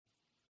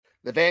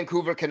The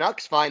Vancouver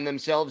Canucks find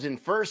themselves in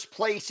first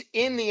place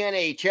in the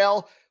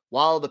NHL,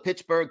 while the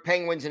Pittsburgh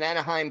Penguins and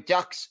Anaheim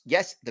Ducks,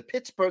 yes, the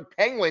Pittsburgh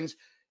Penguins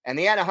and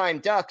the Anaheim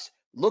Ducks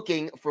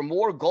looking for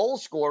more goal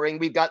scoring.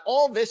 We've got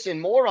all this and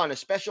more on a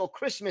special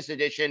Christmas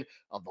edition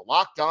of the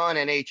Locked On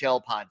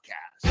NHL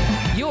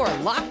podcast. You're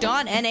Locked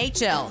On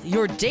NHL,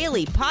 your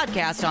daily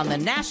podcast on the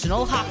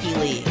National Hockey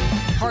League.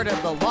 Part of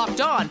the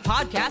Locked On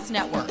Podcast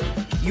Network,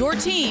 your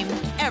team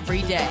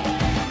every day.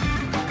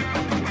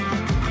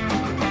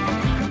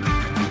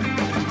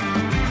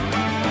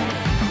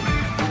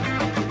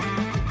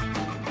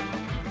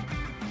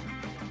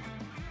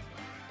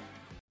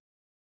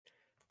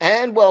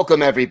 And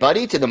welcome,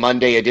 everybody, to the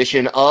Monday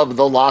edition of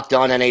the Locked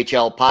On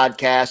NHL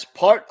podcast,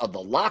 part of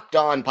the Locked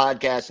On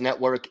Podcast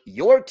Network,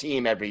 your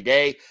team every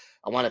day.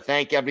 I want to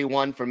thank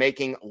everyone for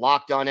making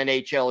Locked On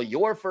NHL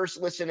your first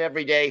listen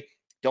every day.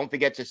 Don't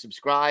forget to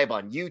subscribe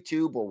on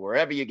YouTube or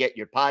wherever you get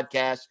your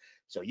podcasts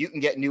so you can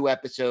get new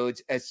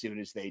episodes as soon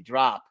as they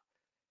drop.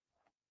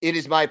 It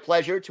is my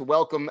pleasure to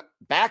welcome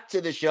back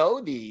to the show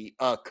the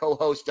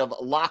co-host of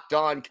Locked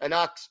On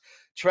Canucks,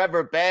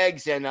 Trevor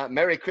Beggs, and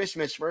Merry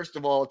Christmas, first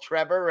of all,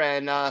 Trevor.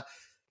 And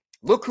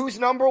look who's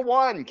number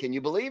one. Can you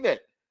believe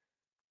it?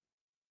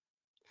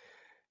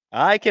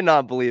 I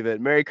cannot believe it.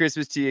 Merry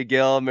Christmas to you,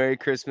 Gil. Merry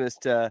Christmas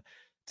to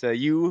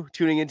you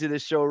tuning into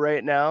this show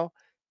right now.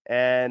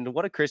 And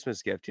what a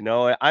Christmas gift.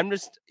 I'm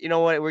just,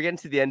 we're getting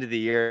to the end of the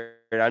year,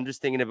 and I'm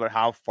just thinking about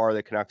how far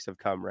the Canucks have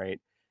come, right?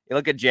 You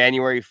look at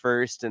January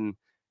 1st, and,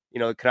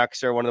 the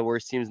Canucks are one of the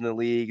worst teams in the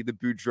league. The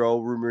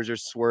Boudreau rumors are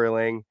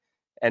swirling.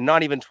 And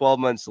not even 12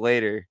 months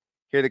later,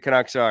 here the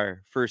Canucks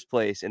are, first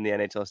place in the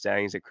NHL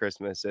standings at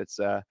Christmas.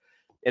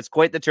 It's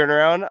quite the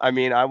turnaround. I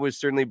mean, I was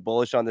certainly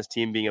bullish on this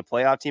team being a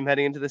playoff team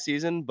heading into the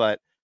season, but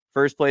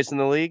first place in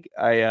the league,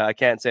 I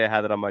can't say I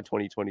had it on my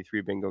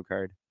 2023 bingo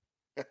card.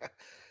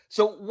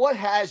 So what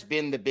has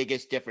been the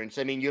biggest difference?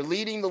 I mean, you're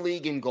leading the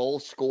league in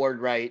goals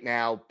scored right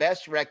now,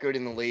 best record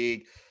in the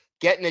league,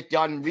 getting it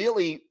done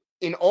really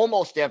in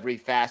almost every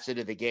facet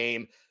of the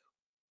game.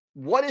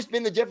 What has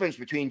been the difference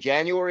between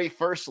January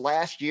 1st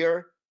last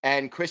year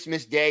and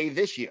Christmas Day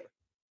this year?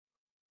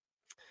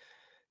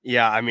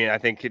 Yeah, I mean, I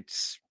think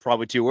it's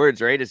probably two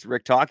words, right? It's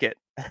Rick Tocchet.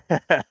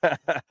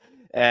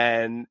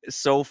 And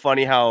so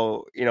funny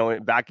how,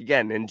 back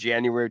again in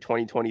January of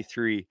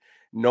 2023,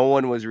 no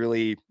one was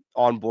really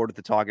on board with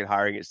the Tocchet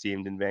hiring, it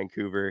seemed, in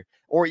Vancouver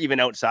or even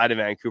outside of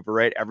Vancouver,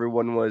 right?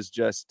 Everyone was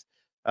just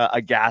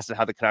aghast at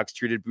how the Canucks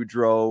treated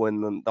Boudreau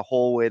and the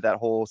whole way that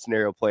whole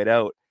scenario played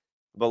out.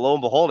 But lo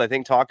and behold, I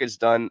think Tocchet's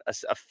done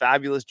a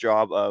fabulous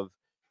job of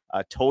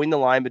towing the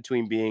line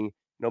between being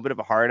a bit of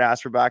a hard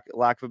ass, for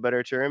lack of a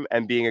better term,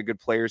 and being a good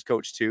players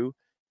coach too.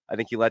 I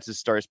think he lets his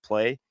stars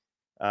play.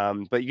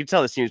 But you can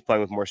tell this team is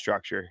playing with more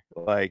structure.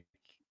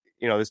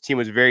 This team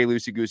was very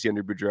loosey-goosey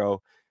under Boudreau.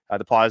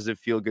 The positive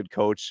feel-good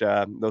coach,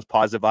 those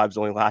positive vibes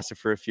only lasted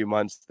for a few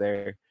months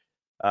there.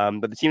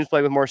 But the team's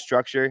playing with more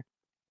structure.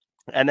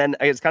 And then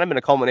it's kind of been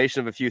a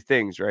culmination of a few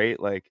things, right?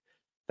 Like,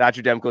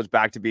 Thatcher Demko's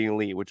back to being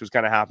elite, which was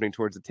kind of happening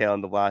towards the tail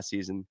end of last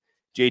season.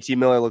 JT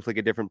Miller looked like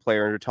a different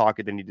player under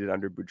Tocchet than he did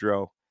under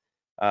Boudreau.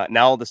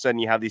 Now, all of a sudden,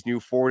 you have these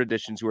new forward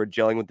additions who are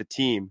gelling with the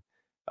team.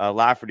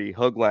 Lafferty,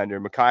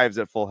 Höglander, Mikheiv's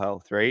at full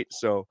health, right?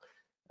 So,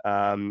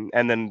 and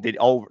then they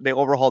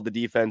overhauled the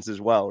defense as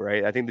well,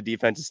 right? I think the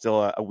defense is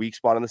still a weak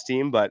spot on this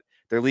team, but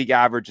they're league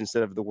average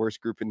instead of the worst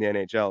group in the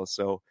NHL.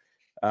 So,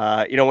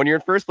 when you're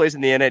in first place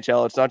in the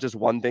NHL, it's not just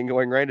one thing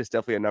going right. It's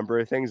definitely a number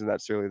of things, and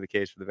that's certainly the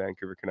case for the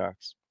Vancouver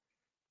Canucks.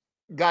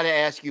 Got to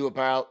ask you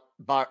about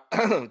Brock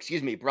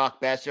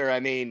Boeser. I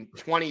mean,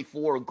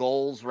 24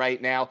 goals right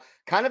now.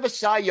 Kind of a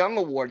Cy Young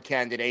Award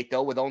candidate,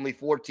 though, with only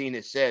 14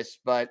 assists.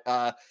 But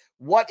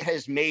what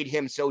has made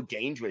him so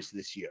dangerous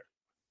this year?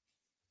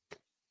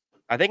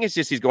 I think it's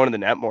just he's going to the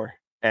net more.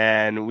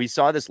 And we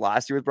saw this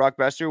last year with Brock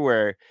Boeser,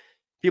 where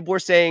people were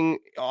saying,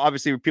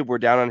 obviously, people were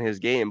down on his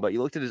game, but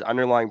you looked at his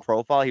underlying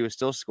profile, he was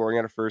still scoring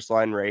at a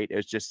first-line rate. It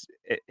was just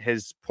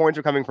his points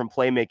were coming from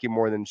playmaking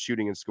more than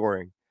shooting and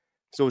scoring.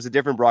 So it was a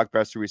different Brock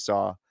Boeser we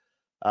saw.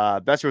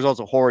 Boeser was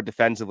also horrid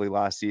defensively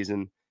last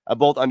season,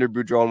 both under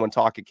Boudreau and when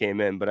Tocchet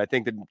came in. But I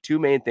think the two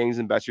main things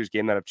in Boeser's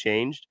game that have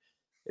changed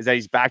is that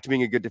he's back to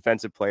being a good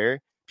defensive player.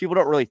 People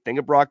don't really think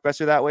of Brock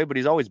Boeser that way, but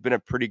he's always been a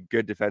pretty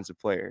good defensive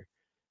player.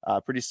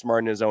 Pretty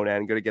smart in his own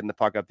end, good at getting the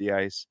puck up the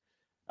ice.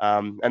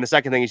 And the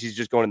second thing is he's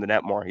just going to the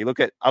net more. You look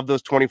at, of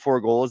those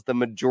 24 goals, the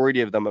majority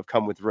of them have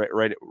come with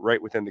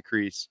right within the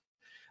crease.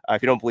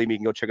 If you don't believe me, you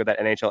can go check out that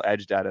NHL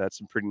Edge data. That's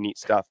some pretty neat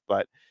stuff.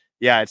 But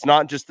yeah, it's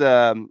not just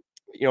the,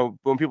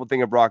 when people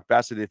think of Brock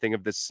Boeser, they think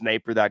of this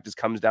sniper that just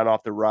comes down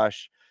off the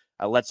rush,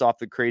 lets off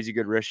the crazy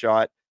good wrist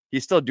shot.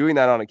 He's still doing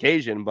that on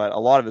occasion, but a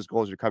lot of his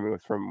goals are coming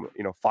from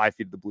 5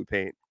 feet of the blue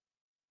paint.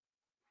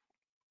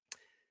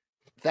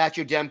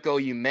 Thatcher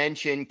Demko, you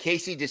mentioned.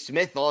 Casey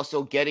DeSmith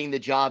also getting the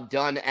job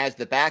done as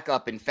the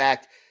backup. In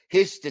fact,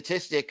 his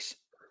statistics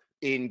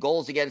in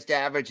goals against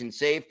average and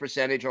save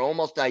percentage are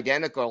almost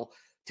identical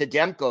to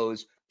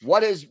Demko's.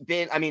 What has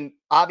been, I mean,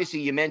 obviously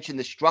you mentioned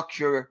the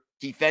structure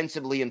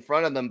defensively in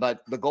front of them,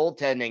 but the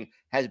goaltending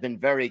has been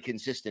very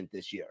consistent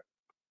this year.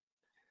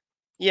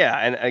 Yeah,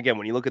 and again,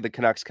 when you look at the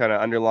Canucks' kind of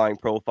underlying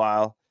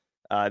profile,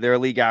 they're a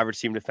league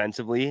average team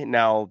defensively.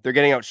 Now, they're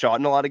getting outshot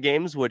in a lot of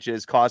games, which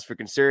is cause for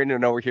concern. I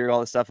know we're hearing all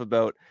this stuff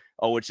about,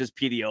 oh, it's just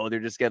PDO, they're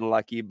just getting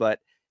lucky. But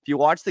if you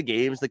watch the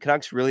games, the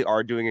Canucks really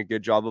are doing a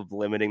good job of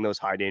limiting those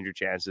high danger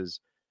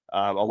chances.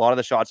 A lot of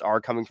the shots are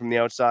coming from the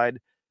outside.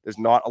 There's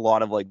not a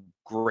lot of like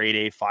grade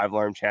A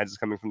 5-alarm chances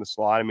coming from the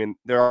slot. I mean,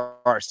 there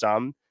are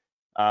some,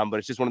 but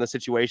it's just one of those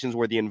situations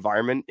where the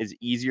environment is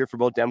easier for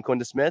both Demko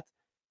and DeSmith.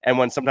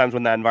 And sometimes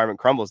when that environment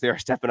crumbles, they are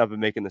stepping up and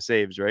making the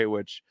saves, right?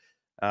 Which,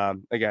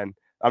 again,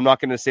 I'm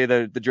not going to say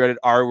the dreaded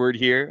R word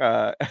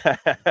here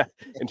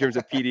in terms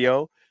of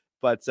PDO,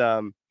 but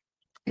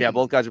yeah,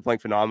 both guys are playing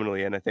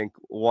phenomenally. And I think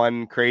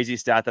one crazy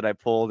stat that I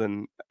pulled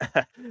and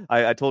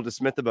I told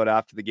DeSmith about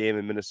after the game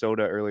in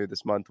Minnesota earlier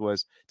this month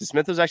was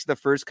DeSmith was actually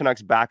the first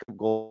Canucks backup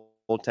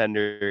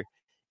goaltender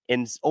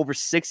in over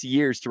 6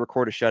 years to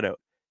record a shutout.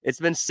 It's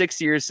been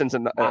 6 years since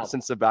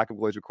the backup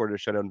goalies recorded a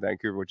shutout in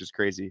Vancouver, which is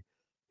crazy.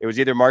 It was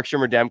either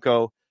Markstrom or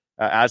Demko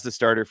as the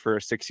starter for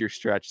a 6-year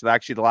stretch. So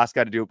actually, the last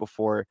guy to do it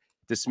before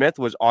DeSmith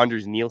was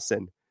Anders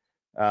Nielsen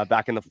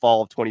back in the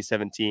fall of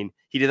 2017.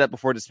 He did that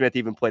before DeSmith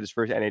even played his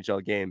first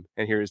NHL game.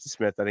 And here is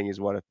DeSmith. I think he's,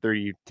 a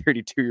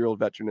 32-year-old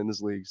veteran in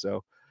this league.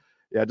 So,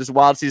 yeah, just a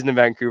wild season in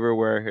Vancouver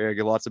where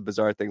lots of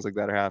bizarre things like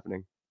that are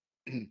happening.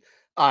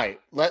 All right,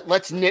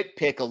 let's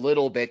nitpick a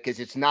little bit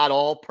because it's not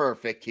all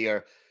perfect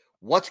here.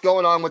 What's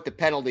going on with the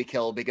penalty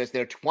kill? Because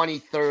they're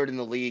 23rd in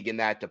the league in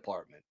that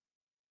department.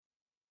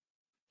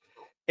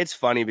 It's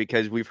funny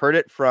because we've heard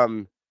it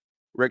from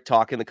Rick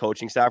Talk and the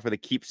coaching staff where they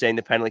keep saying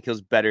the penalty kill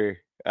is better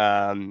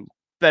than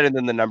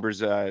the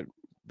numbers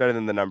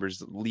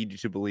lead you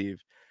to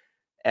believe.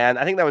 And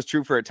I think that was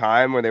true for a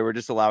time where they were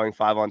just allowing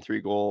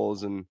 5-on-3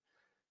 goals.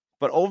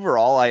 But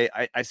overall,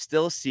 I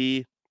still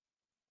see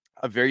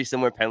a very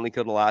similar penalty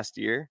kill to last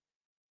year.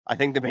 I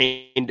think the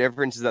main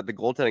difference is that the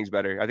goaltending is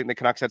better. I think the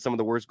Canucks had some of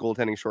the worst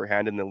goaltending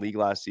shorthanded in the league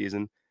last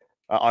season,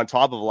 on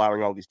top of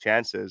allowing all these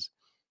chances.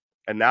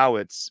 And now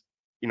it's,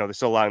 they're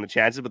still allowing the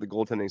chances, but the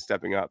goaltending is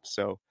stepping up.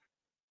 So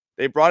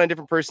they brought in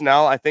different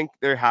personnel. I think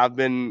there have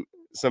been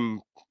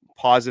some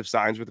positive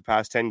signs with the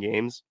past 10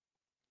 games.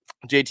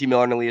 JT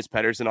Miller and Elias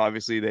Pettersson,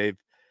 obviously, they've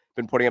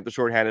been putting up the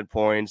shorthanded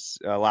points.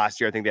 Last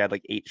year, I think they had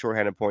like 8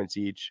 shorthanded points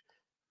each.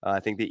 I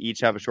think they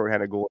each have a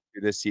shorthanded goal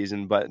this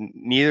season, but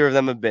neither of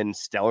them have been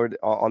stellar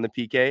on the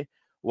PK.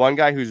 One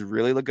guy who's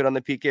really looked good on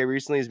the PK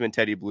recently has been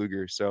Teddy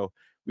Bluger. So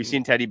we've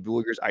seen Teddy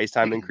Bluger's ice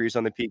time increase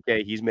on the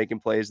PK. He's making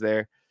plays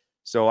there.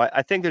 So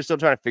I think they're still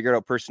trying to figure it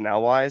out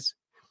personnel-wise.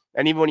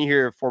 And even when you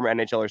hear former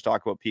NHLers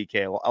talk about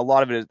PK, a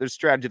lot of it is there's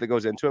strategy that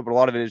goes into it, but a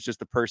lot of it is just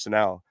the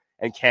personnel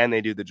and can they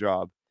do the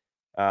job.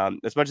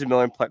 As much as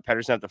Miller and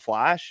Pettersson have to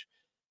flash,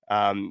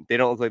 they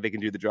don't look like they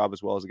can do the job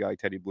as well as a guy like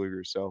Teddy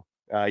Bluger. So,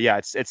 yeah,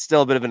 it's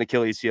still a bit of an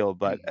Achilles heel,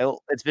 but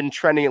it's been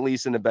trending at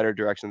least in a better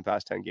direction the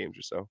past 10 games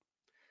or so.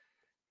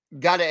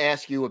 Got to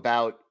ask you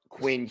about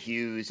Quinn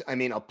Hughes. I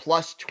mean, a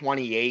plus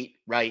 28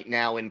 right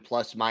now in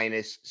plus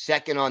minus,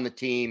 second on the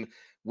team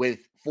with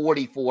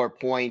 44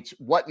 points.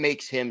 What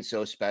makes him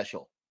so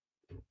special?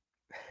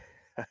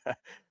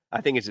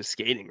 I think it's just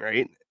skating,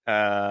 right?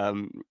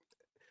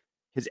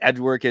 His edge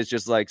work is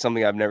just like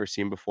something I've never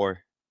seen before.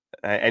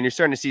 And you're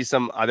starting to see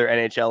some other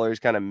NHLers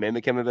kind of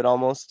mimic him a bit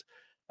almost.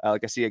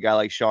 Like I see a guy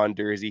like Sean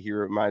Dursey. He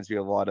reminds me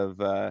a lot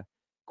of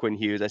Quinn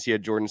Hughes. I see a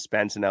Jordan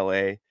Spence in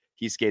LA.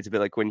 He skates a bit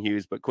like Quinn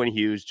Hughes, but Quinn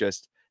Hughes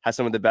just has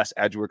some of the best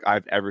edge work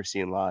I've ever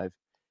seen live.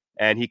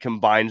 And he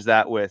combines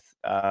that with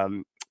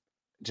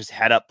just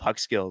head up puck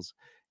skills.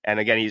 And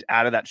again, he's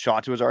added that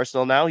shot to his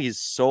arsenal now. He's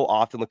so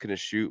often looking to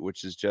shoot,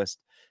 which is just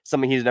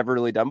something he's never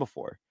really done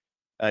before.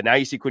 Now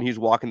you see Quinn Hughes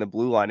walking the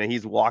blue line and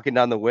he's walking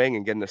down the wing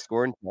and getting a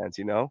scoring chance,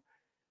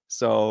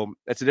 So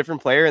it's a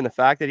different player. And the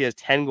fact that he has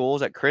 10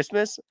 goals at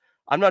Christmas,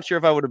 I'm not sure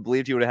if I would have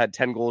believed he would have had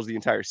 10 goals the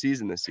entire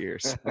season this year.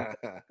 So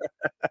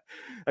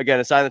again,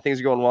 a sign that things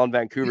are going well in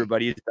Vancouver,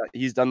 but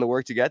he's done the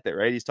work to get there,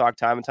 right? He's talked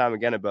time and time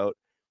again about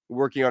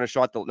working on a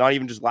shot that not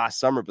even just last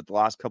summer, but the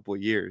last couple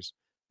of years.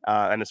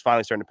 And it's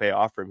finally starting to pay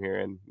off from here.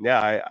 And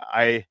yeah,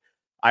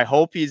 I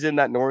hope he's in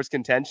that Norris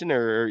contention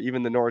or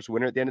even the Norris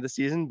winner at the end of the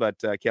season,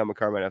 but Cale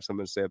Makar might have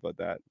something to say about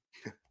that.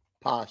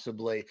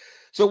 Possibly.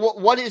 So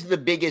what is the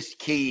biggest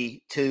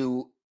key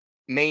to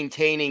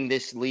maintaining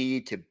this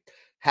lead, to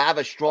have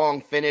a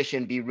strong finish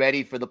and be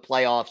ready for the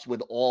playoffs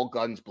with all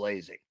guns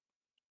blazing?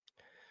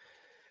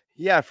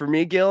 Yeah, for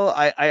me, Gil,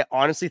 I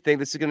honestly think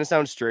this is going to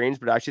sound strange,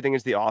 but I actually think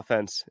it's the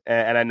offense.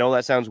 And I know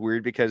that sounds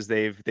weird because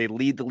they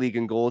lead the league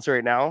in goals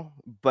right now.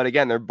 But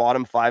again, they're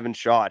bottom 5 in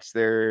shots.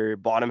 They're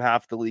bottom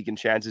half of the league in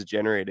chances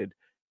generated.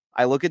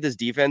 I look at this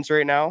defense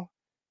right now,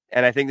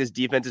 and I think this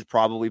defense is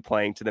probably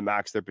playing to the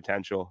max their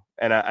potential.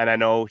 And I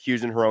know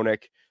Hughes and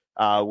Hronek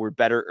were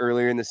better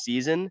earlier in the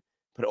season,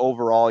 but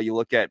overall, you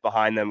look at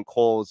behind them,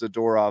 Cole,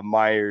 Zadorov,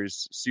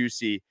 Myers,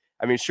 Susi.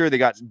 I mean, sure, they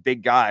got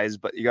big guys,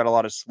 but you got a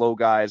lot of slow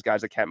guys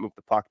that can't move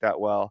the puck that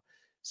well.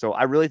 So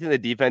I really think the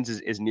defense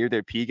is near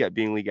their peak at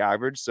being league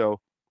average. So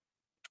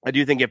I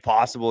do think if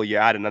possible, you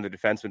add another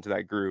defenseman to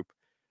that group.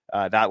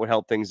 That would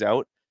help things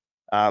out.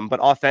 But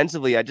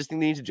offensively, I just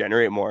think they need to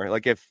generate more.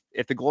 Like if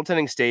the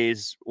goaltending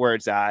stays where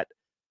it's at,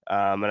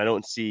 and I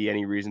don't see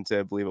any reason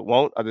to believe it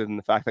won't, other than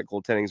the fact that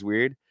goaltending is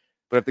weird.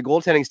 But if the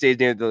goaltending stays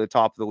near the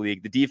top of the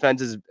league, the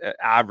defense is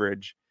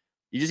average.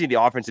 You just need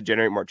the offense to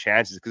generate more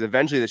chances because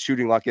eventually the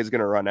shooting luck is going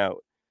to run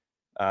out.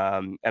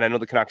 And I know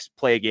the Canucks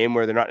play a game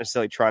where they're not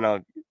necessarily trying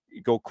to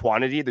go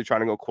quantity, they're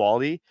trying to go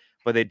quality,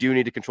 but they do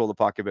need to control the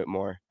puck a bit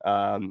more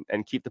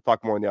and keep the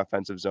puck more in the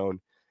offensive zone.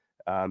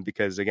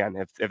 Because again,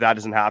 if that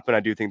doesn't happen,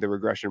 I do think the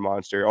regression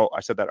monster,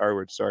 I said that R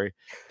word, sorry.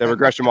 The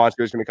regression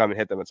monster is going to come and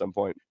hit them at some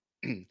point.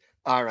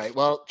 All right.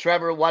 Well,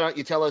 Trevor, why don't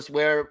you tell us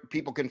where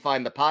people can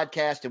find the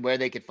podcast and where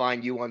they could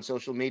find you on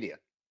social media?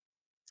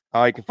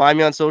 You can find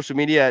me on social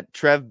media at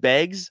Trev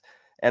Beggs,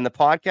 and the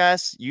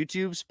podcast,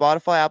 YouTube,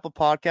 Spotify, Apple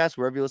Podcasts,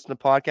 wherever you listen to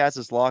podcasts,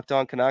 it's Locked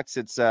On Canucks.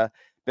 It's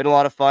been a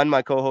lot of fun.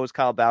 My co-host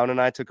Kyle Bowen and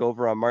I took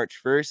over on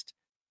March 1st,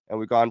 and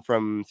we've gone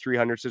from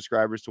 300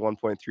 subscribers to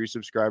 1.3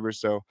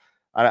 subscribers. So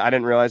I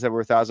didn't realize that there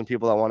were 1,000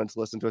 people that wanted to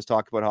listen to us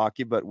talk about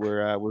hockey, but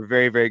we're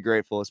very, very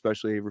grateful,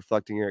 especially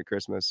reflecting here at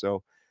Christmas.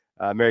 So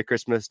Merry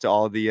Christmas to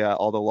all the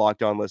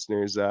Locked On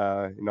listeners.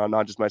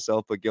 Not just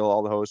myself, but Gil,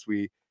 all the hosts.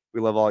 We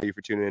love all of you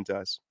for tuning in to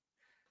us.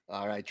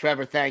 All right,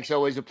 Trevor, thanks.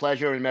 Always a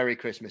pleasure, and Merry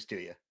Christmas to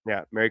you.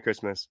 Yeah, Merry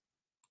Christmas.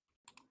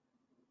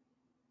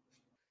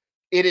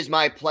 It is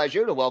my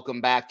pleasure to welcome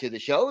back to the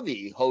show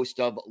the host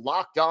of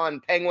Locked On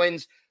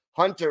Penguins,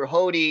 Hunter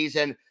Hodes.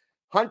 And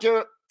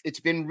Hunter, it's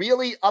been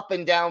really up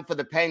and down for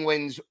the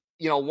Penguins.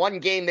 One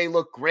game they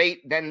look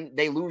great, then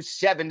they lose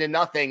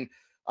 7-0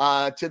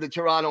 to the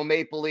Toronto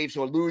Maple Leafs,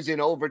 or lose in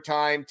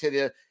overtime to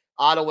the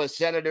Ottawa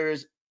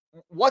Senators.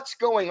 What's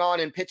going on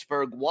in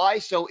Pittsburgh? Why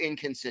so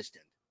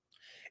inconsistent?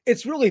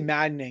 It's really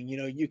maddening.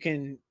 You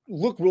can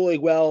look really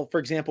well. For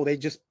example, they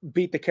just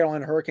beat the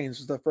Carolina Hurricanes.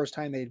 It was the first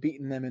time they had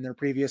beaten them in their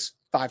previous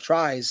 5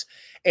 tries.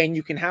 And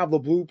you can have the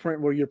blueprint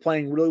where you're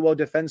playing really well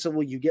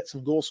defensively. You get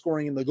some goal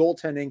scoring in the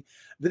goaltending.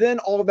 But then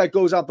all of that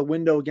goes out the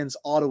window against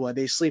Ottawa.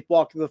 They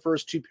sleepwalked through the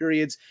first 2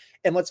 periods.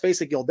 And let's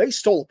face it, Gil, they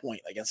stole a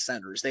point against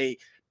Senators. They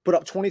put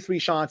up 23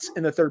 shots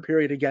in the third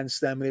period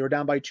against them. They were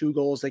down by 2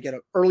 goals. They get an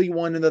early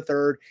one in the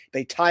third.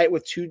 They tie it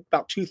with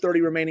about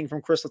 2:30 remaining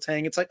from Chris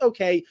Letang. It's like,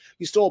 okay,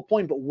 you stole a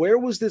point, but where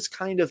was this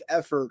kind of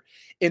effort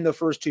in the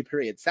first 2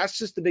 periods? That's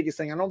just the biggest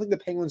thing. I don't think the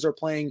Penguins are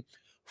playing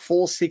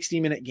full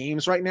 60-minute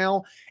games right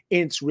now,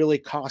 and it's really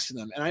costing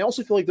them. And I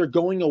also feel like they're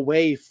going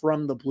away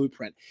from the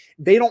blueprint.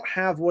 They don't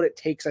have what it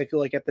takes, I feel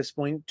like, at this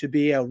point to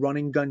be a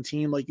running gun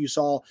team like you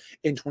saw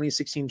in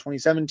 2016,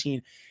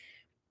 2017.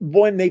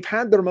 When they've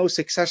had their most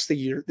success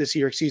this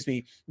year,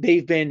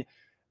 they've been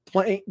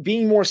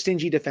being more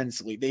stingy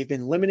defensively. They've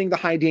been limiting the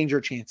high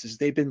danger chances.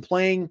 They've been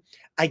playing,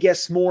 I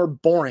guess, more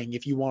boring,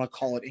 if you want to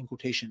call it in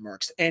quotation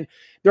marks. And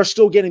they're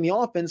still getting the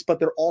offense, but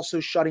they're also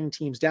shutting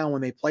teams down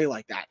when they play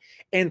like that.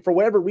 And for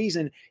whatever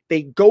reason,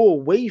 they go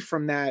away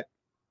from that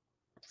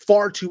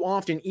far too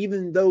often,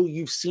 even though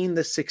you've seen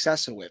the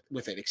success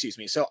with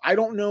it. So I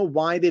don't know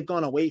why they've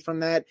gone away from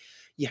that.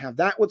 You have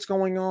what's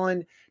going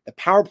on. The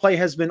power play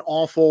has been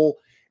awful.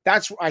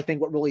 That's, I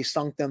think, what really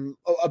sunk them.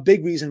 A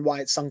big reason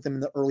why it sunk them in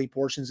the early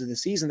portions of the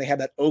season. They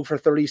had that 0 for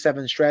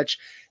 37 stretch.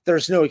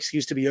 There's no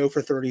excuse to be 0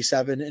 for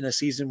 37 in a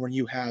season when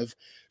you have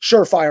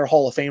surefire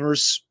Hall of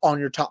Famers on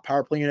your top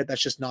power play unit.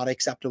 That's just not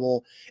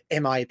acceptable,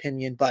 in my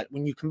opinion. But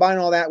when you combine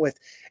all that with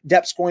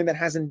depth scoring that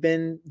hasn't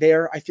been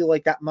there, I feel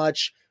like that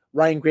much.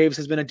 Ryan Graves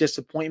has been a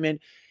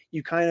disappointment.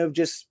 You kind of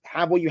just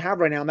have what you have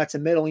right now, and that's a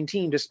middling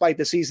team, despite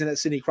the season that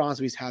Sidney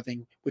Crosby's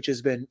having, which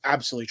has been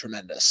absolutely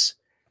tremendous.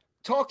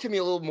 Talk to me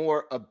a little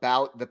more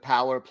about the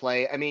power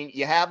play. I mean,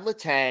 you have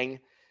Letang,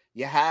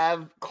 you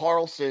have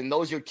Carlson.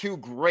 Those are 2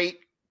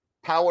 great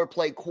power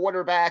play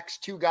quarterbacks,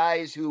 2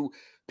 guys who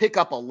pick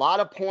up a lot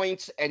of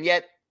points, and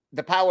yet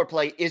the power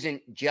play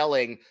isn't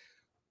gelling.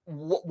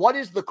 What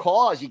is the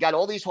cause? You got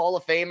all these Hall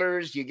of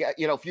Famers, you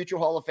got, future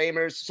Hall of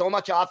Famers, so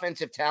much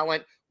offensive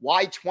talent.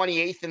 Why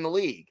 28th in the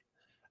league?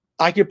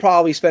 I could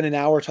probably spend an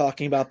hour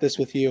talking about this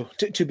with you,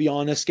 to be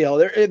honest, Gail.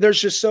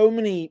 There's just so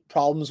many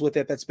problems with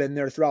it that's been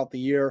there throughout the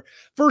year.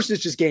 First,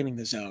 it's just gaining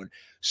the zone.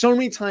 So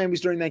many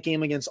times during that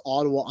game against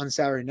Ottawa on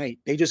Saturday night,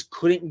 they just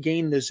couldn't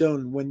gain the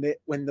zone when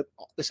the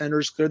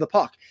Senators clear the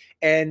puck.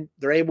 And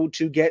they're able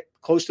to get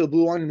close to the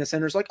blue line, and the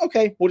Senators like,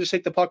 okay, we'll just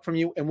take the puck from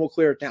you and we'll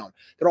clear it down.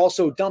 They're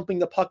also dumping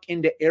the puck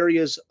into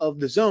areas of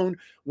the zone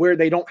where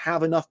they don't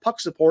have enough puck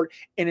support,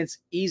 and it's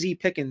easy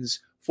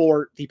pickings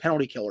for the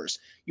penalty killers.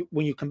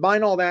 When you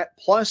combine all that,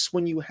 plus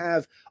when you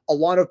have a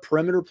lot of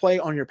perimeter play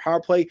on your power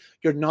play,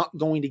 you're not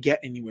going to get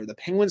anywhere. The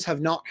Penguins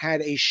have not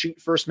had a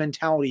shoot first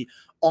mentality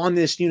on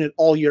this unit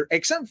all year,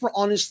 except for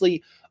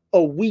honestly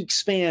a week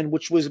span,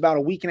 which was about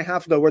a week and a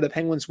half ago, where the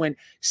Penguins went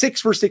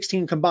 6 for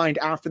 16 combined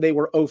after they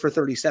were 0 for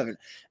 37.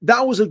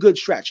 That was a good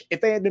stretch.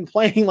 If they had been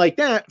playing like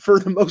that for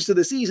the most of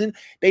the season,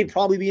 they'd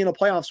probably be in the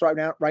playoffs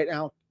right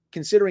now,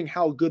 considering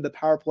how good the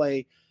power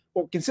play,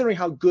 or considering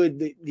how good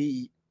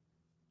the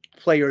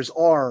players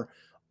are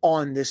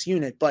on this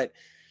unit. But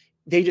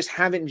they just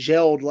haven't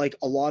gelled like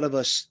a lot of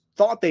us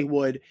thought they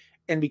would.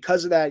 And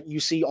because of that, you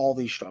see all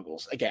these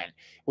struggles. Again,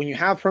 when you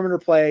have perimeter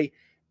play,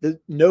 the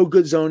no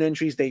good zone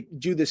entries, they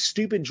do this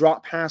stupid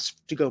drop pass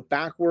to go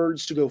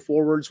backwards, to go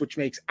forwards, which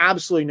makes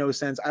absolutely no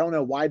sense. I don't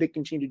know why they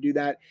continue to do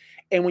that.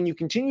 And when you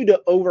continue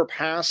to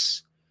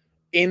overpass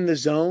in the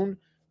zone,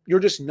 you're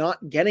just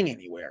not getting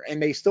anywhere.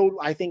 And they still,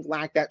 I think,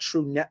 lack that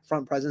true net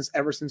front presence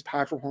ever since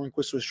Patrick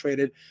Hornquist was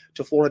traded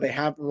to Florida. They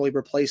haven't really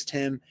replaced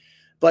him.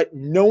 But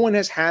no one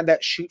has had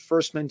that shoot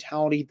first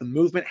mentality. The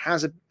movement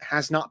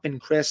has not been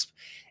crisp.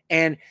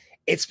 And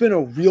it's been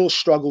a real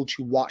struggle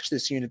to watch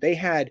this unit. They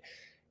had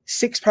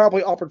 6 power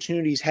play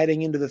opportunities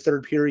heading into the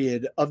third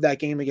period of that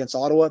game against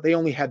Ottawa. They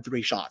only had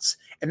 3 shots.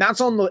 And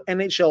that's on the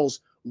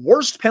NHL's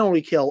worst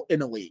penalty kill in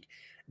the league.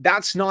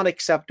 That's not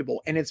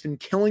acceptable. And it's been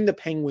killing the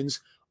Penguins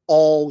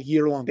all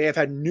year long. They have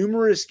had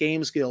numerous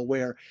games, Gil,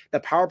 where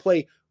the power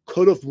play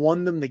could have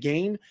won them the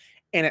game,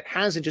 and it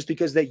hasn't, just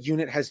because that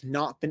unit has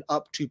not been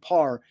up to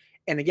par.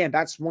 And again,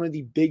 that's one of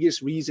the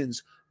biggest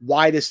reasons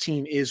why this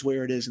team is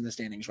where it is in the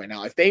standings right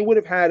now. If they would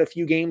have had a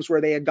few games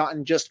where they had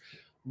gotten just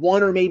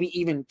 1 or maybe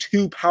even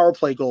 2 power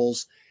play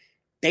goals,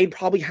 they'd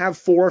probably have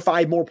 4 or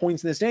 5 more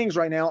points in the standings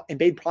right now, and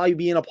they'd probably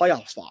be in a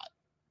playoff spot.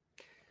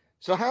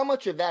 So how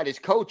much of that is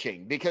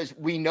coaching? Because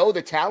we know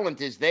the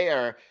talent is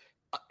there.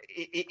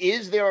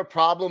 Is there a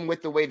problem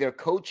with the way they're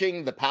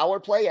coaching the power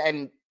play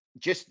and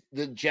just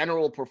the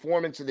general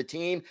performance of the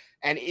team?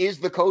 And is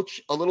the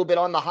coach a little bit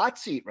on the hot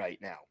seat right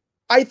now?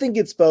 I think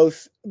it's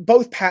both.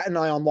 Both Pat and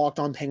I on Locked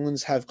On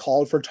Penguins have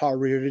called for Todd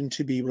Reirden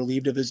to be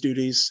relieved of his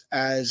duties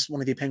as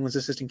one of the Penguins'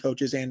 assistant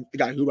coaches and the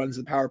guy who runs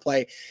the power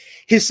play.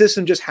 His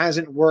system just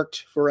hasn't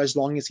worked for as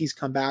long as he's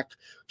come back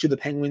to the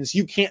Penguins.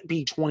 You can't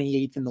be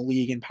 28th in the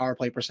league in power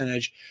play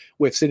percentage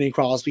with Sidney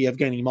Crosby,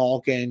 Evgeny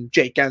Malkin,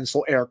 Jake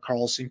Gensel, Erik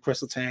Karlsson,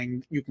 Chris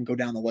Letang. You can go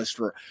down the list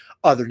for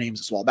other names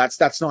as well.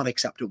 That's not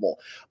acceptable.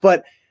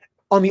 But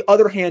on the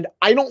other hand,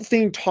 I don't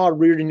think Todd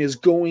Reirden is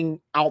going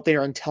out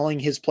there and telling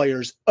his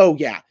players, oh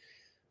yeah,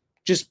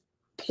 just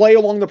play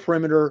along the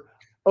perimeter,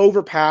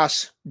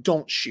 overpass,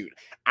 don't shoot.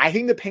 I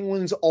think the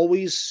Penguins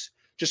always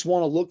just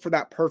want to look for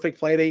that perfect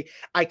play.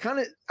 I've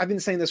been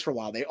saying this for a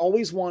while. They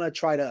always want to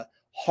try to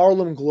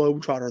Harlem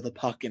Globetrotter the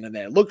puck in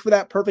there. Look for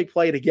that perfect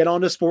play to get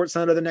onto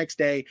SportsCenter the next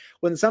day,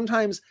 when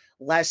sometimes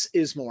less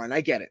is more. And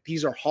I get it.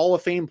 These are Hall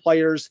of Fame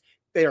players.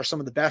 They are some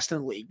of the best in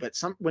the league, but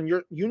when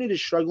your unit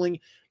is struggling,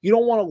 you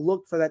don't want to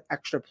look for that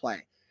extra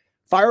play.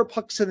 Fire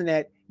pucks to the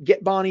net,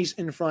 get bodies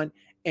in front,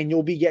 and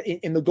you'll be getting,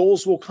 and the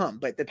goals will come.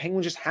 But the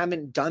Penguins just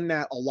haven't done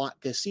that a lot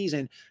this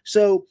season.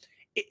 So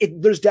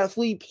there's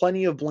definitely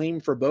plenty of blame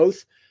for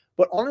both.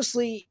 But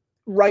honestly,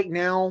 right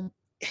now,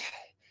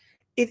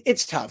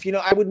 it's tough.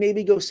 I would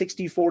maybe go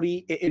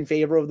 60-40 in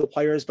favor of the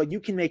players, but you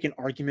can make an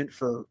argument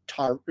for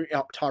Todd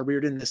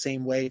Reirden the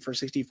same way for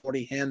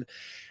 60-40 him.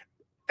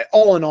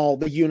 All in all,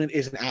 the unit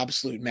is an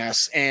absolute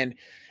mess. And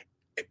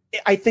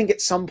I think at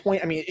some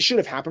point, it should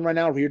have happened right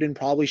now. Reirden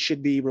probably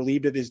should be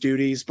relieved of his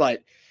duties,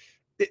 but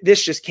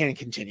this just can't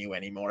continue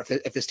anymore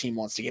if this team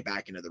wants to get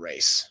back into the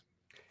race.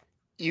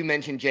 You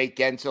mentioned Jake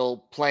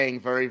Gensel playing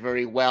very,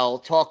 very well.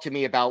 Talk to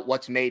me about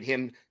what's made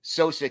him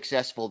so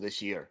successful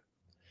this year.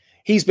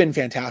 He's been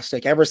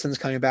fantastic ever since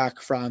coming back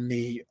from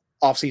the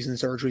offseason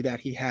surgery that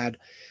he had.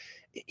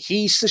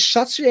 He's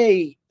such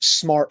a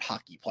smart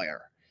hockey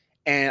player.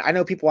 And I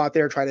know people out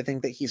there try to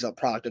think that he's a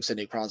product of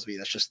Sidney Crosby.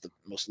 That's just the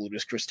most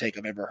ludicrous take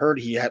I've ever heard.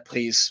 He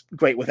plays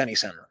great with any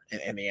center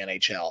in the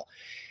NHL.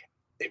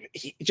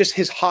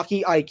 His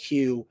hockey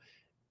IQ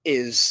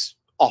is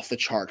off the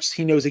charts.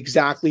 He knows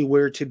exactly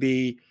where to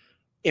be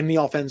in the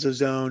offensive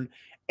zone.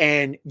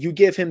 And you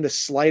give him the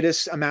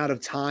slightest amount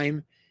of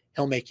time,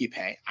 he'll make you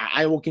pay.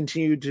 I will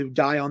continue to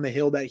die on the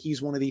hill that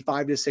he's one of the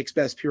 5 to 6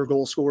 best pure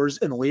goal scorers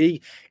in the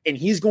league, and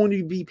he's going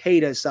to be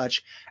paid as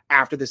such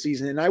after the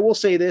season. And I will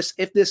say this,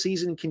 if this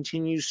season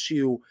continues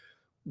to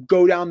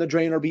go down the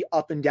drain or be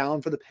up and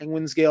down for the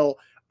Penguins, Gil,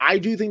 I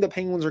do think the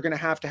Penguins are going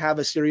to have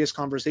a serious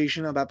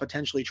conversation about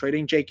potentially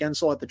trading Jake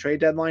Gensel at the trade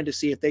deadline to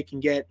see if they can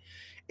get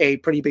a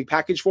pretty big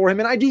package for him.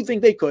 And I do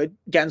think they could.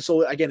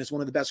 Gensel, again, is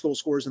one of the best goal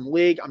scorers in the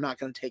league. I'm not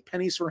going to take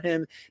pennies for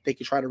him. They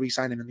could try to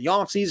re-sign him in the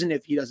offseason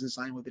if he doesn't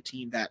sign with a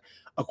team that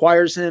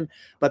acquires him.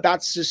 But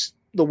that's just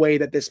the way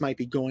that this might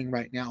be going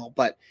right now.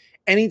 But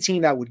any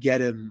team that would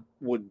get him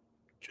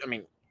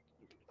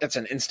that's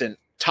an instant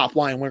top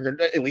line winger,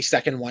 at least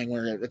second line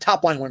winger, the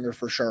top line winger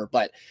for sure.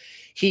 But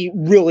he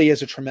really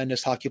is a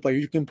tremendous hockey player.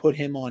 You can put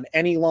him on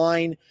any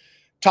line,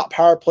 top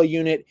power play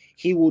unit,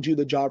 he will do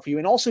the job for you.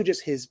 And also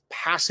just his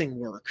passing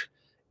work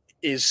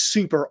is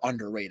super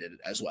underrated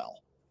as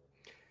well.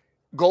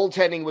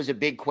 Goaltending was a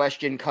big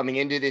question coming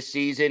into this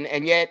season,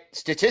 and yet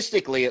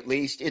statistically, at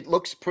least, it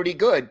looks pretty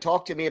good.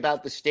 Talk to me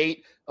about the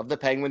state of the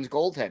Penguins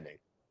goaltending.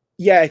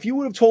 Yeah, if you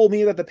would have told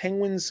me that the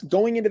Penguins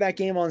going into that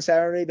game on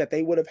Saturday, that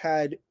they would have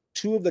had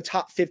 2 of the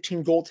top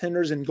 15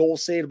 goaltenders in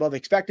goals saved above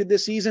expected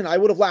this season, I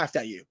would have laughed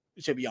at you.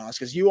 to be honest,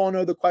 because you all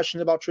know the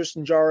question about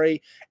Tristan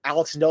Jarry.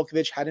 Alex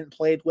Nedeljkovic hadn't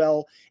played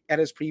well at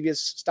his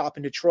previous stop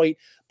in Detroit,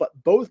 but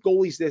both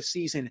goalies this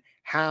season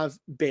have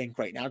been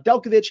great. Now,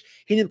 Nedeljkovic,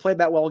 he didn't play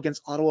that well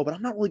against Ottawa, but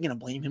I'm not really going to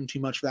blame him too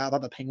much for that. I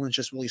thought the Penguins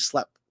just really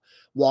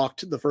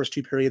walked the first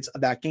two periods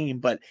of that game,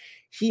 but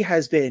he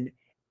has been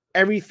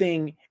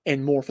everything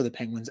and more for the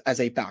Penguins as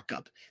a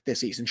backup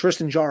this season.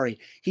 Tristan Jarry,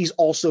 he's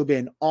also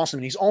been awesome,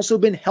 and he's also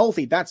been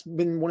healthy. That's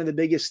been one of the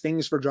biggest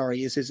things for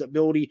Jarry, is his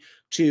ability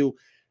to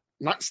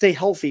not stay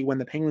healthy when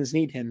the Penguins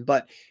need him.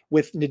 But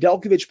with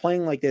Nedeljkovic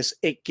playing like this,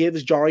 it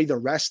gives Jarry the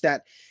rest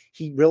that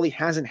he really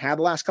hasn't had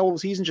the last couple of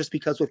seasons, just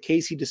because with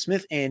Casey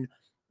DeSmith in,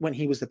 when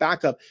he was the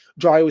backup,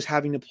 Jarry was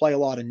having to play a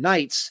lot of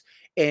nights,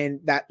 and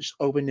that just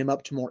opened him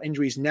up to more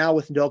injuries. Now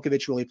with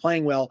Nedeljkovic really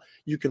playing well,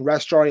 you can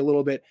rest Jarry a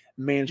little bit,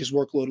 manage his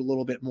workload a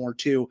little bit more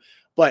too.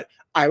 But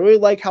I really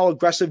like how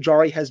aggressive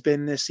Jarry has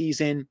been this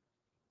season.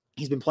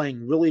 He's been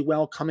playing really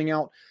well, coming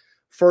out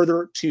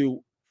further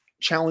to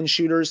challenge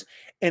shooters.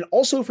 And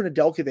also for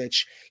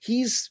Nedeljkovic,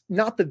 he's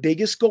not the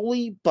biggest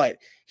goalie, but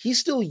he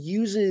still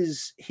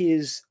uses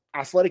his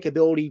athletic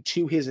ability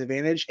to his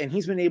advantage, and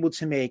he's been able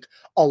to make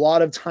a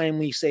lot of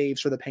timely saves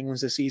for the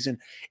Penguins this season.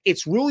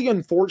 It's really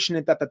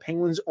unfortunate that the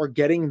Penguins are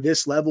getting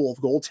this level of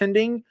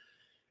goaltending,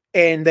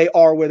 and they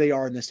are where they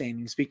are in the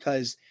standings,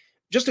 because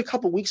just a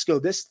couple weeks ago,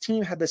 this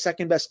team had the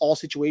second best all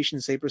situation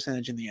save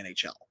percentage in the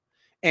NHL.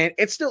 And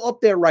it's still up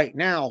there right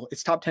now.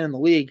 It's top 10 in the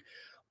league,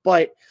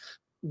 but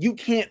you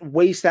can't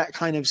waste that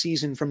kind of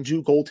season from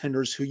two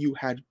goaltenders who you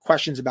had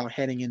questions about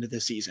heading into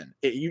this season.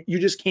 You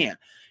just can't.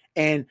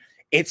 And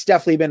it's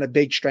definitely been a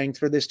big strength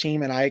for this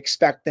team, and I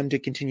expect them to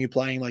continue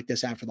playing like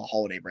this after the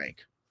holiday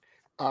break.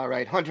 All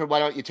right, Hunter, why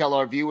don't you tell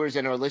our viewers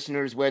and our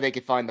listeners where they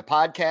could find the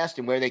podcast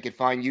and where they could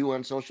find you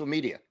on social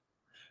media?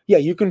 Yeah,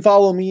 you can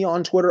follow me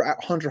on Twitter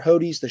at Hunter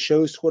Hodes. The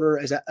show's Twitter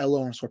is at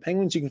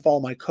LO_Penguins. You can follow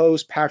my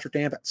co-host, Patrick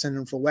Damp, at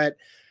Syndrome for Wet.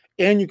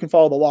 And you can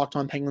follow the Locked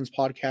On Penguins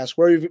podcast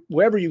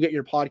wherever you get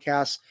your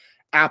podcasts,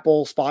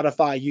 Apple,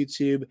 Spotify,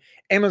 YouTube,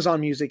 Amazon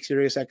Music,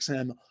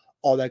 SiriusXM,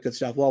 all that good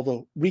stuff. We'll have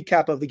a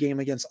recap of the game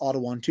against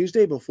Ottawa on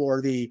Tuesday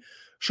before the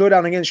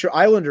showdown against your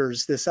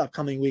Islanders this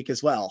upcoming week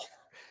as well.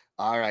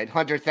 All right,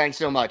 Hunter, thanks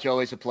so much.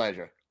 Always a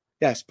pleasure.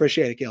 Yes,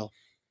 appreciate it, Gil.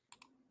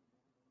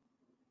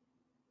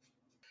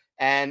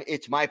 And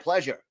it's my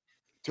pleasure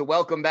to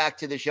welcome back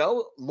to the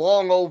show,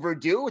 long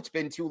overdue. It's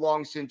been too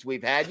long since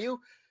we've had you.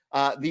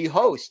 The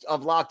host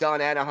of Locked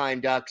On Anaheim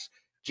Ducks,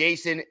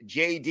 Jason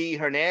J.D.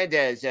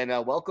 Hernandez, and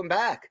welcome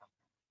back.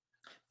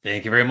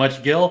 Thank you very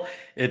much, Gil.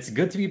 It's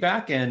good to be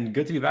back, and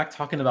good to be back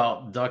talking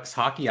about Ducks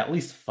hockey, at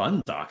least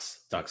fun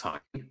Ducks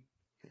hockey.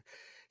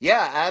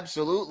 Yeah,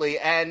 absolutely.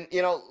 And,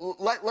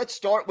 let's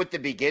start with the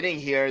beginning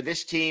here.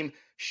 This team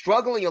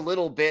struggling a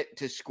little bit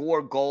to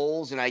score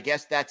goals, and I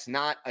guess that's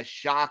not a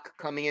shock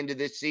coming into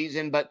this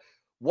season. But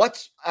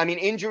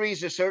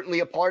injuries are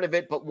certainly a part of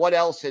it, but what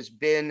else has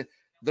been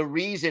the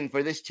reason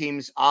for this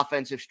team's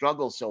offensive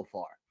struggles so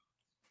far?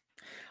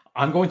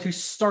 I'm going to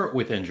start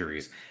with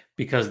injuries,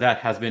 because that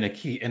has been a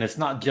key. And it's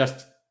not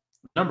just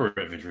number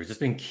of injuries. It's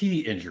been key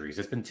injuries.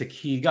 It's been to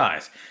key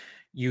guys.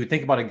 You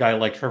think about a guy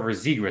like Trevor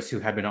Zegras, who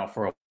had been out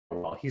for a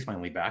while. He's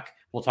finally back.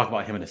 We'll talk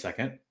about him in a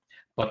second.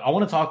 But I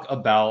want to talk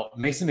about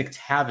Mason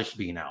McTavish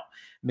being out.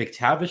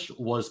 McTavish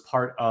was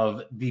part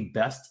of the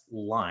best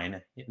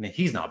line.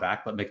 He's not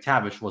back, but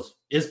McTavish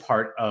is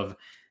part of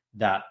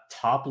that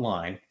top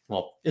line.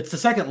 Well, it's the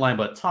second line,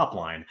 but top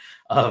line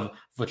of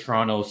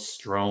Vatrano,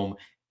 Strome,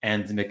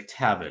 and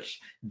McTavish.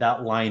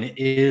 That line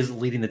is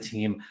leading the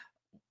team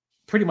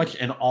pretty much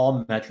in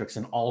all metrics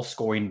and all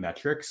scoring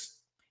metrics.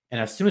 And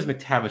as soon as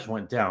McTavish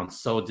went down,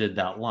 so did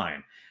that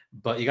line.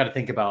 But you got to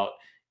think about,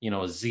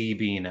 Z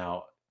being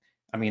out.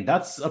 I mean,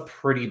 that's a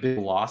pretty big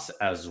loss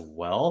as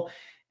well.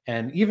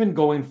 And even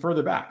going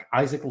further back,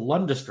 Isaac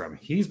Lundestrom,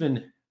 he's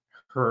been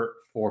hurt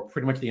for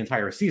pretty much the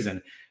entire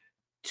season.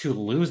 To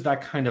lose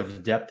that kind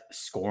of depth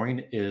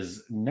scoring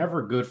is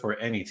never good for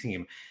any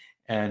team.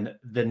 And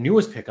the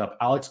newest pickup,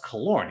 Alex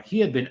Killorn, he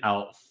had been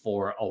out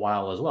for a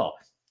while as well.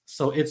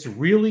 So it's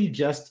really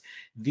just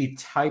the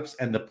types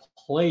and the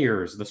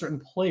players, the certain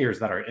players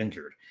that are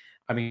injured.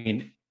 I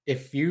mean,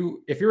 if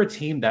you're a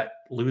team that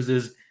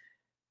loses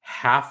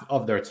half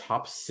of their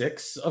top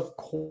six, of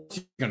course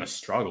you're going to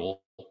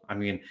struggle. I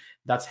mean,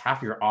 that's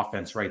half your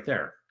offense right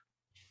there.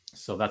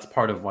 So that's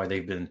part of why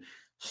they've been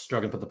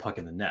struggling to put the puck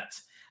in the net.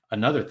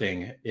 Another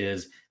thing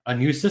is a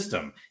new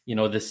system.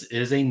 This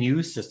is a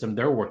new system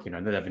they're working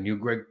on. They have a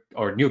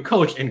new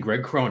coach in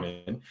Greg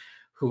Cronin,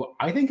 who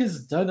I think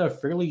has done a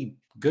fairly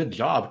good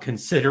job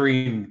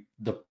considering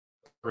the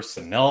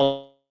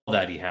personnel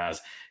that he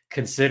has,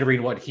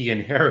 considering what he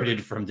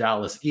inherited from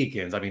Dallas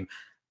Eakins. I mean,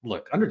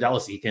 look, under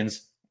Dallas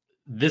Eakins,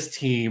 this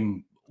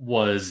team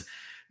was,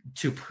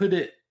 to put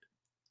it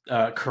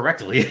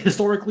correctly,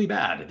 historically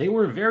bad. They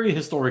were very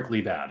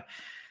historically bad.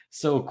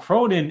 So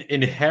Cronin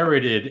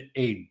inherited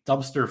a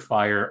dumpster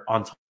fire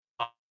on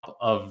top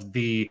of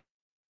the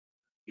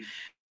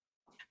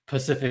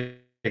Pacific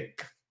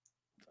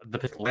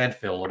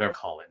landfill, whatever you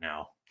call it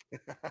now.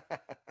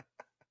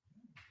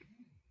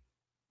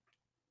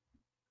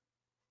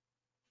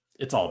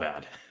 it's all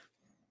bad.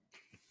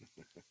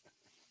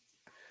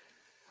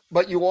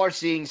 But you are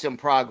seeing some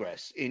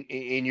progress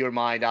in your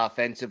mind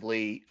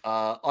offensively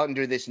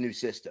under this new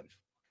system.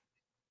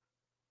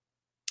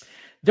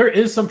 There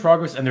is some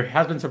progress, and there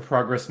has been some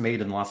progress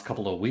made in the last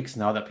couple of weeks.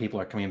 Now that people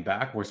are coming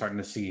back, we're starting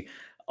to see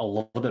a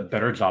little bit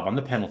better job on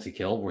the penalty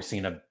kill. We're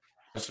seeing a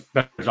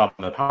better job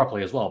on the power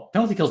play as well.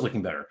 Penalty kill is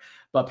looking better,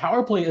 but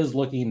power play is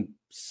looking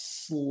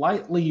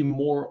slightly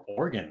more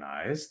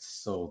organized.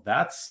 So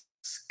that's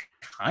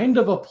kind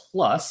of a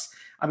plus.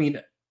 I mean,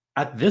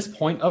 at this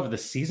point of the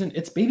season,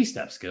 it's baby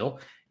steps, Gil.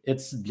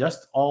 It's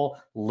just all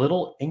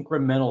little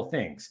incremental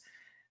things.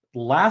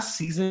 Last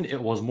season,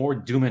 it was more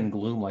doom and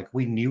gloom. Like,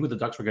 we knew the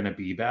Ducks were going to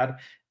be bad.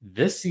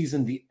 This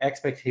season, the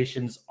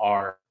expectations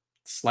are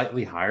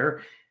slightly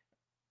higher,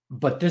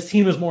 but this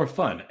team is more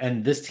fun.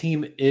 And this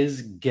team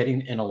is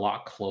getting in a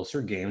lot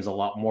closer games, a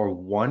lot more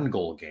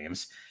one-goal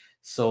games.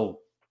 So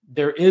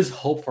there is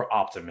hope for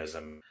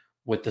optimism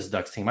with this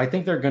Ducks team. I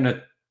think they're going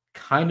to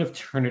kind of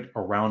turn it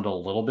around a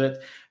little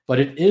bit, but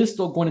it is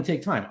still going to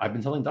take time. I've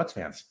been telling Ducks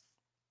fans,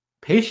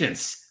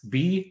 patience,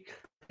 be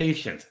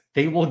patient.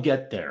 They will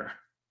get there.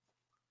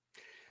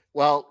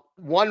 Well,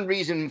 one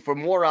reason for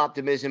more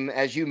optimism,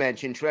 as you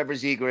mentioned, Trevor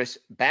Zegras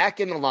back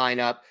in the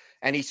lineup,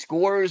 and he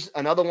scores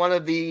another one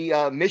of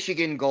the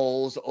Michigan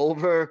goals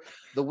over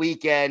the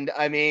weekend.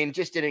 I mean,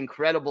 just an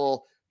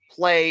incredible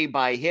play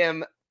by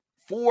him.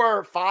 4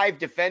 or 5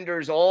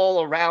 defenders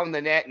all around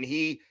the net, and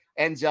he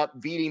ends up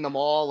beating them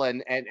all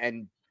and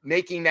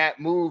making that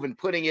move and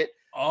putting it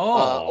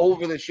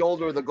over the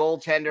shoulder of the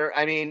goaltender.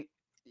 I mean,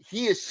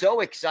 he is so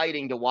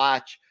exciting to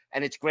watch,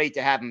 and it's great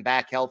to have him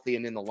back healthy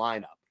and in the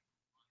lineup.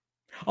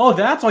 Oh,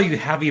 that's why you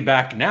have me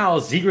back now.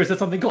 Zegras said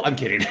something cool. I'm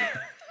kidding.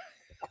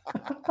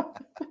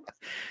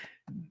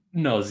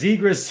 No,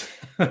 Zegras.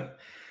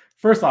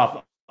 First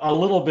off, a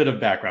little bit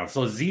of background.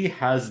 So Z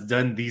has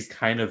done these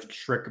kind of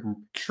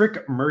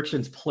trick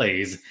merchant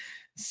plays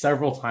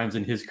several times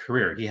in his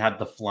career. He had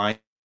the flying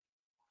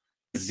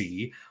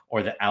Z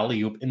or the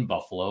alley-oop in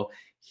Buffalo.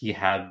 He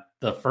had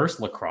the first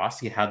lacrosse.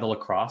 He had the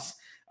lacrosse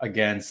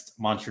against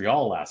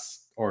Montreal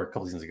a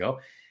couple seasons ago.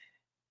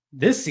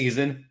 This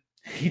season,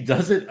 he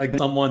does it against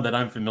someone that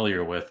I'm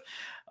familiar with,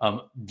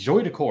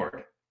 Joey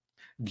Decord.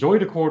 Joey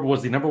Decord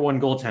was the number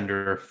 1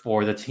 goaltender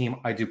for the team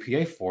I do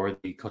PA for,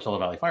 the Coachella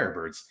Valley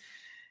Firebirds.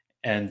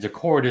 And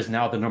Decord is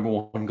now the number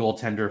 1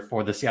 goaltender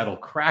for the Seattle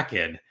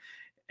Kraken.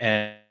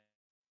 And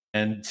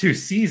to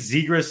see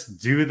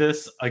Zegras do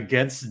this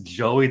against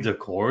Joey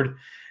Decord,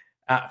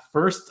 at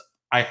first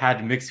I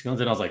had mixed feelings,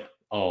 and I was like,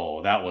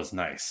 oh, that was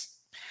nice.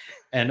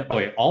 And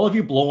wait, all of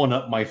you blowing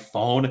up my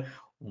phone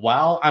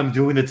while I'm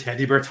doing the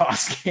teddy bear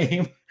toss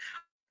game,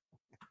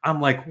 I'm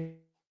like,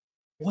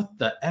 what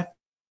the F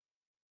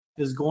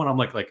is going on?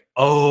 I'm like,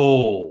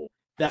 oh,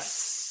 that's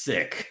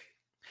sick.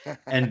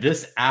 And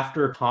this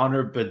after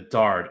Connor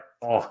Bedard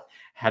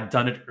had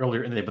done it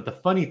earlier in the day. But the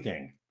funny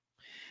thing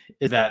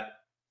is that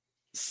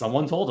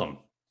someone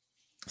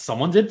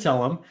did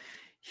tell him,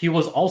 he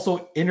was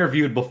also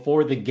interviewed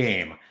before the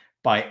game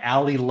by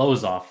Ali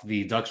Lozoff,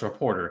 the Ducks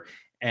reporter.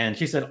 And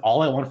she said,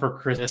 all I want for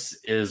Christmas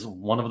is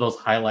one of those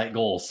highlight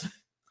goals.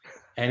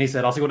 And he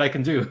said, I'll see what I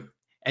can do.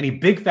 And he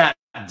big fat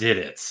did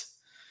it.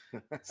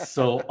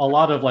 So a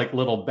lot of like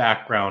little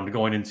background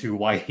going into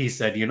why he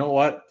said, you know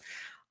what?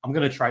 I'm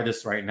going to try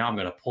this right now. I'm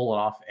going to pull it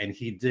off. And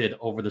he did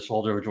over the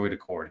shoulder of Joey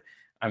Decord.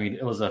 I mean,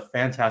 it was a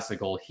fantastic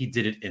goal. He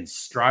did it in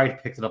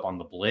stride, picked it up on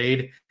the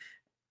blade.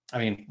 I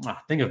mean,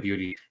 thing of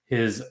beauty.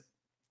 His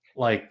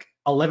like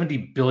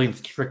 11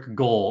 billionth trick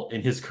goal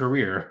in his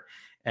career.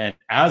 And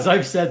as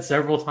I've said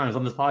several times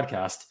on this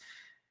podcast,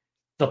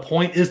 the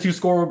point is to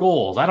score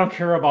goals. I don't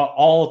care about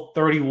all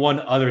 31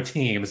 other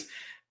teams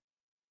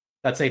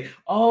that say,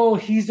 oh,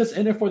 he's just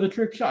in it for the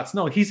trick shots.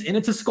 No, he's in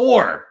it to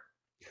score.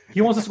 He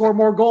wants to score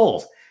more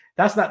goals.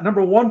 That's that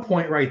number 1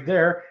 point right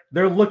there.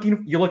 You're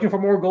looking for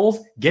more goals?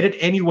 Get it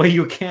any way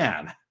you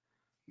can.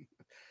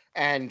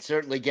 And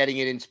certainly getting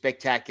it in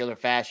spectacular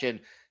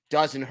fashion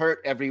doesn't hurt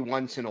every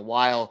once in a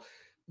while.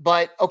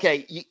 But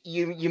okay,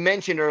 you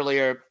mentioned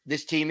earlier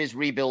this team is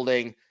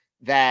rebuilding,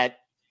 that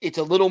it's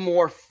a little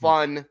more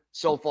fun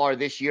so far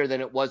this year than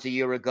it was a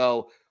year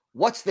ago.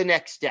 What's the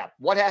next step?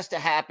 What has to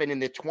happen in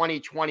the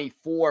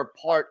 2024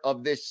 part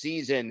of this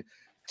season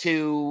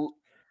to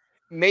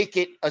make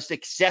it a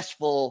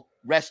successful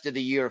rest of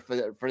the year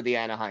for the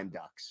Anaheim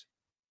Ducks?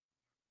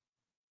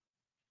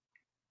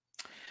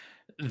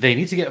 They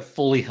need to get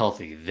fully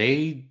healthy.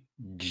 They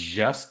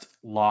just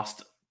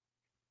lost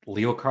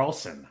Leo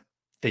Carlson.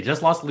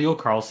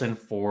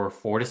 For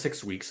 4 to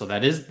 6 weeks. So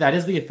that is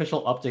the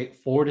official update,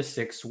 4 to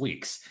 6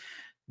 weeks.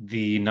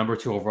 The number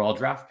 2 overall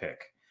draft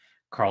pick.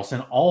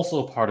 Carlson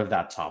also part of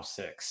that top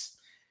 6.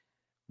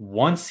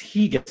 Once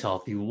he gets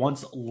healthy,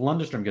 once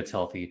Lundestrom gets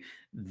healthy,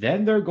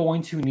 then they're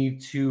going to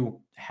need to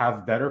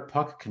have better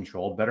puck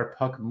control, better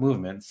puck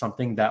movement,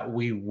 something that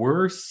we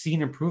were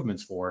seeing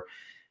improvements for.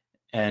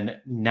 And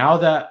now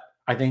that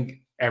I think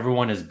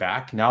everyone is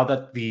back, now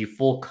that the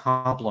full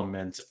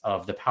complement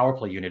of the power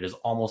play unit is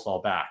almost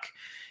all back,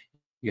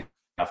 you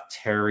have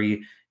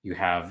Terry, You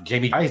have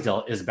Jamie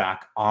Drysdale is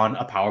back on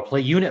a power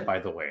play unit, by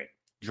the way.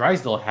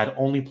 Drysdale had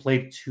only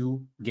played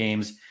 2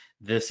 games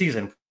this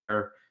season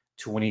prior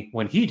to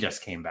when he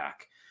just came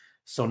back.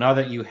 So now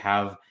that you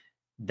have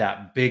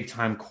that big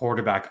time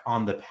quarterback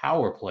on the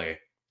power play,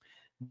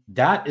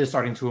 that is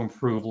starting to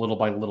improve little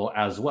by little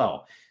as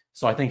well.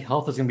 So I think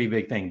health is going to be a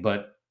big thing,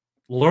 but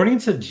learning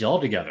to gel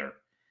together.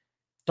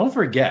 Don't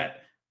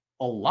forget,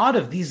 a lot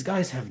of these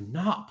guys have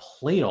not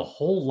played a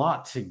whole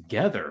lot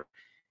together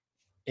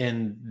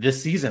in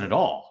this season at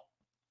all.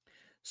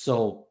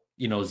 So,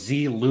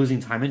 Z losing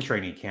time in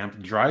training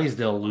camp,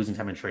 Drysdale losing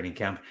time in training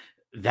camp,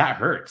 that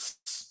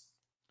hurts.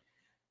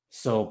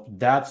 So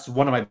that's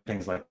one of my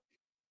things. Like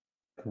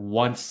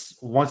once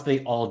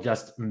they all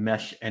just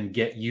mesh and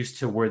get used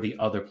to where the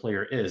other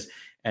player is.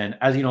 And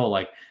as you know,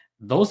 like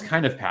those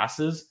kind of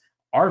passes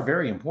are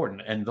very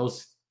important. And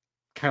those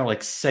kind of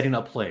like setting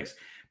up plays,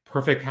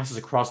 perfect passes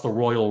across the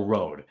Royal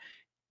Road,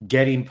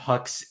 getting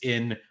pucks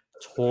in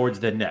towards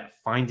the net,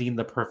 finding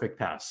the perfect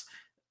pass.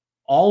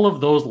 All of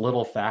those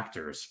little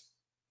factors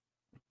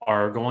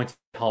are going to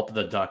help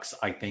the Ducks,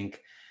 I think,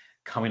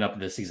 coming up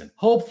this season.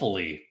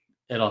 Hopefully,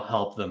 it'll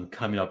help them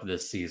coming up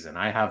this season.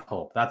 I have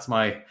hope. That's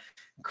my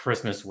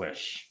Christmas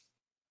wish.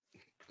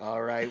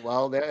 All right.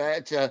 Well,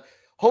 that's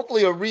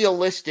hopefully a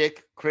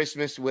realistic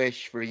Christmas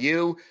wish for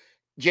you.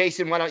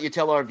 Jason, why don't you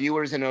tell our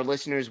viewers and our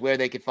listeners where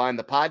they could find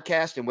the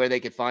podcast and where they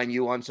could find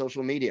you on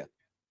social media?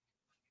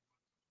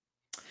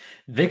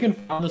 They can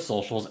find the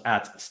socials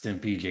at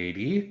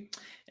StimpyJD,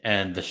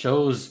 and the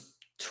show's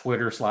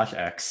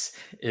Twitter/X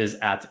is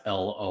at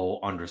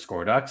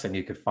LO_Ducks. And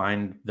you could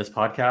find this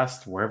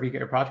podcast wherever you get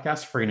your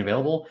podcasts, free and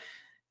available.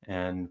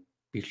 And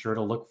be sure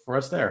to look for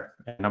us there.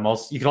 And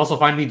you can also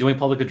find me doing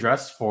public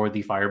address for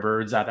the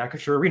Firebirds at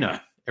Acrisure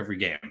Arena every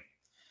game.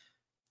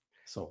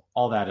 So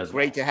all that is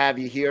great to have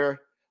you here.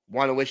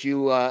 Want to wish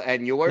you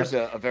and yours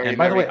a very and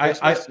by Merry the way,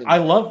 Christmas. I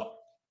love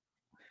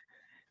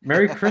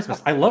Merry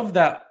Christmas. I love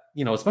that,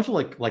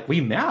 especially like we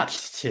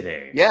matched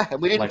today. Yeah,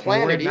 and we didn't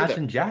plan it either.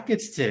 Matching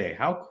jackets today.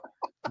 How?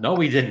 No,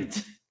 we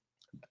didn't.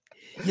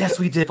 Yes,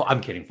 we did.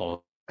 I'm kidding,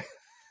 folks.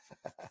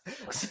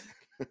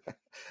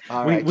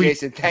 All right, we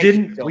Jason, thank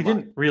you so much.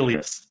 Didn't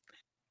really.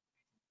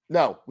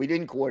 No, we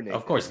didn't coordinate.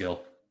 Of course,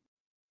 Gil.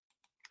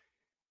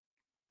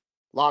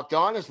 Locked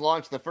On has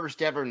launched the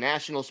first ever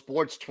national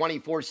sports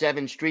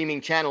 24/7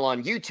 streaming channel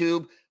on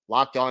YouTube.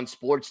 Locked On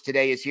Sports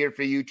Today is here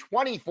for you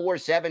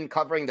 24/7,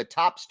 covering the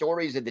top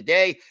stories of the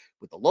day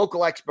with the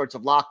local experts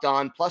of Locked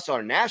On, plus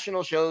our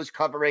national shows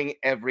covering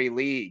every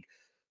league.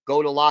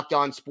 Go to Locked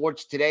On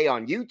Sports Today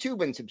on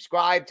YouTube and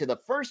subscribe to the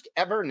first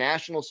ever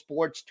national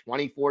sports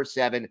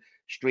 24/7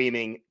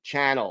 streaming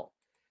channel.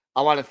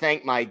 I want to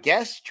thank my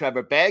guests,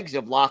 Trevor Beggs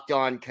of Locked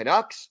On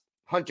Canucks,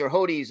 Hunter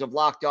Hodes of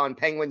Locked On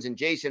Penguins, and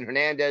Jason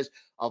Hernandez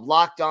of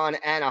Locked On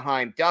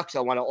Anaheim Ducks. I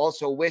want to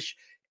also wish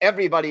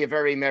everybody a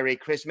very Merry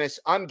Christmas.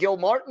 I'm Gil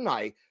Martin.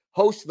 I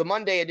host the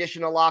Monday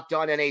edition of Locked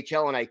On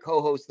NHL, and I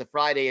co-host the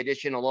Friday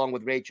edition along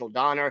with Rachel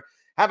Donner.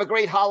 Have a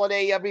great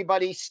holiday,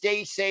 everybody.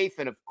 Stay safe.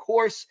 And of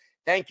course,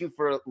 thank you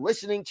for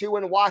listening to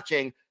and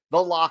watching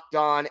the Locked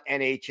On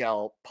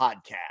NHL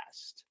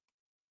podcast.